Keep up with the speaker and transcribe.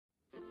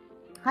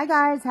Hi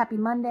guys, happy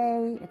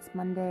Monday. It's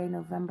Monday,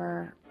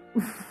 November.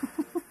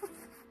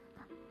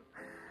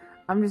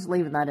 I'm just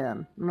leaving that in.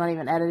 I'm not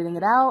even editing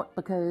it out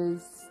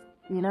because,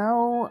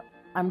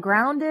 I'm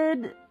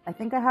grounded. I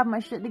think I have my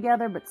shit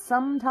together, but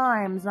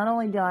sometimes not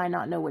only do I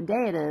not know what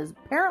day it is,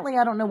 apparently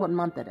I don't know what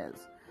month it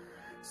is.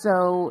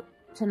 So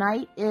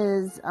tonight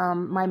is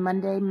my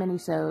Monday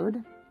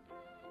minisode.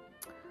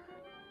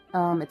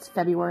 It's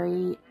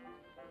February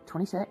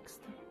 26th.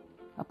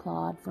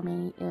 Applaud for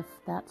me if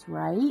that's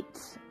right.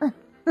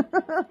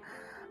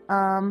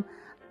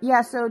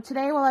 So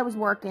today while I was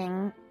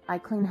working, I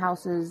clean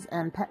houses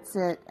and pet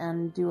sit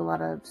and do a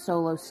lot of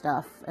solo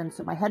stuff. And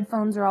so my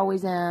headphones are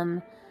always in.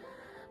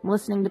 I'm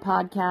listening to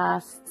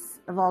podcasts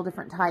of all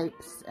different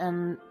types.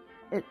 And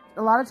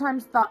a lot of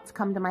times thoughts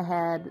come to my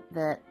head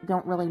that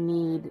don't really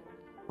need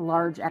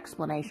large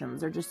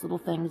explanations. They're just little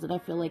things that I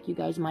feel like you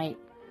guys might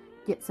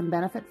get some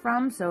benefit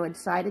from. So I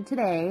decided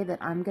today that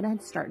I'm going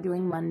to start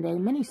doing Monday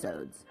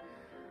minisodes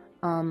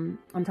on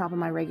top of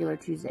my regular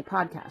Tuesday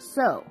podcast.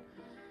 So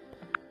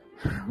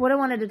what I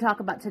wanted to talk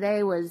about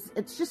today was,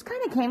 it's just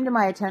kind of came to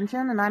my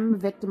attention, and I'm a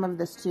victim of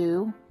this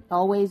too.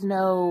 Always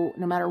know,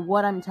 no matter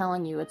what I'm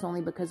telling you, it's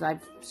only because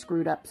I've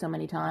screwed up so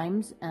many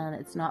times, and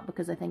it's not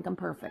because I think I'm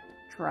perfect.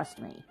 Trust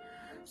me.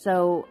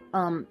 So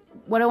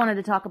what I wanted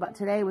to talk about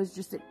today was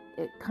just,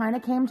 it kind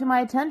of came to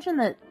my attention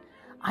that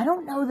I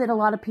don't know that a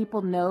lot of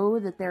people know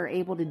that they're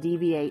able to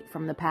deviate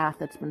from the path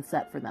that's been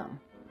set for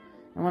them.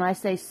 And when I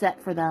say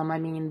set for them, I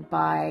mean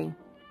by,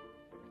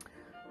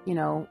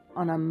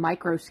 on a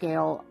micro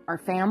scale, our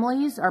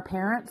families, our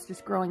parents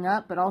just growing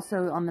up, but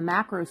also on the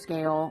macro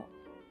scale,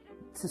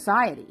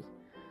 society.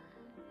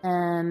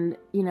 And,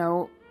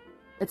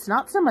 it's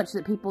not so much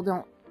that people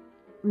don't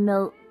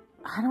know.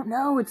 I don't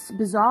know. It's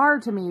bizarre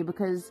to me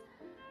because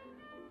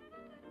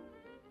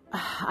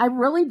I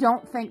really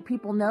don't think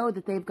people know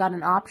that they've got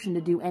an option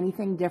to do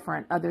anything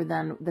different other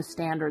than the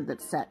standard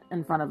that's set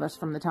in front of us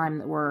from the time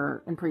that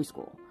we're in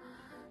preschool.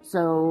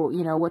 So,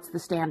 what's the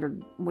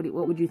standard?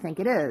 What would you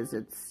think it is?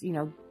 It's,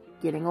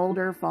 getting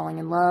older, falling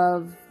in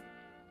love.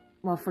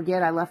 Well,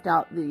 forget, I left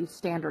out the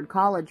standard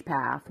college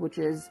path, which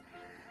is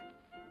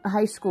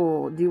high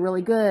school, do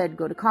really good,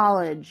 go to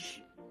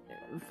college,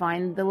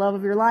 find the love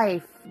of your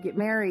life, get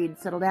married,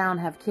 settle down,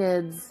 have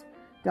kids,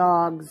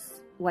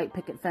 dogs, white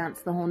picket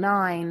fence, the whole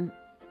nine,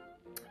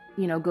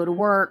 go to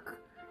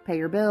work, pay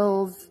your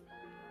bills.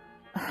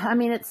 I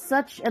mean, it's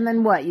such, and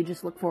then what? You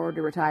just look forward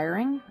to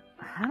retiring?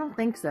 I don't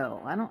think so.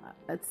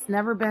 It's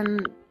never been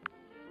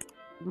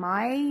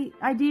my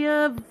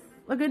idea of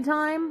a good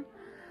time.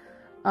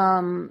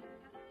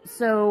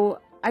 So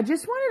I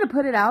just wanted to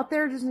put it out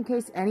there just in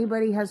case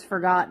anybody has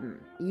forgotten.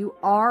 You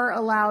are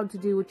allowed to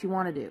do what you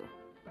want to do.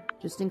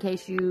 Just in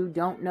case you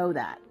don't know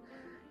that.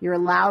 You're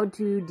allowed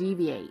to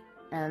deviate.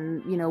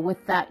 And,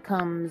 with that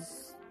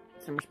comes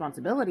some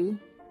responsibility.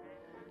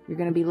 You're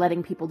going to be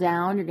letting people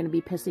down. You're going to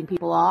be pissing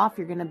people off.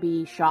 You're going to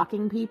be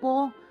shocking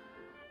people.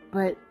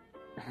 But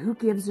who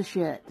gives a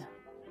shit?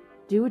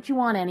 Do what you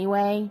want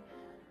anyway.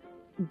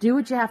 Do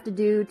what you have to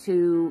do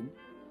to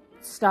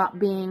stop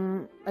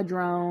being a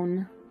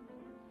drone.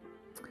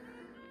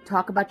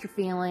 Talk about your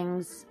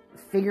feelings.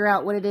 Figure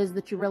out what it is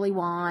that you really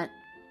want.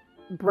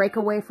 Break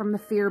away from the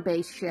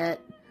fear-based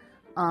shit.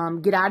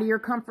 Get out of your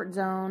comfort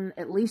zone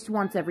at least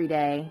once every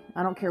day.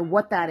 I don't care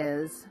what that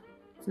is.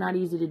 It's not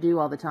easy to do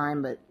all the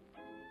time, but,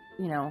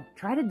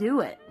 try to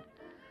do it.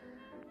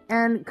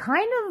 And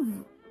kind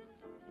of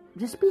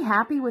just be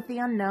happy with the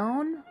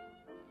unknown.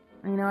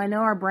 I know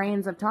our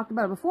brains, I've talked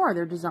about it before,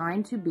 they're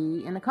designed to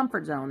be in a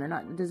comfort zone. They're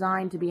not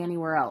designed to be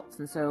anywhere else.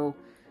 And so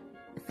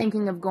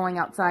thinking of going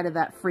outside of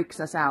that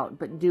freaks us out,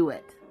 but do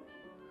it.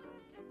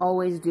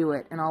 Always do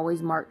it, and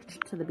always march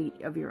to the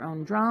beat of your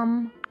own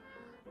drum.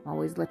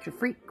 Always let your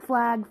freak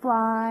flag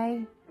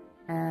fly,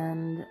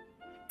 and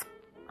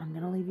I'm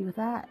going to leave you with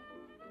that.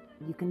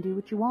 You can do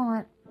what you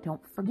want.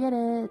 Don't forget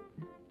it.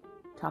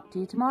 Talk to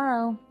you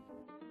tomorrow.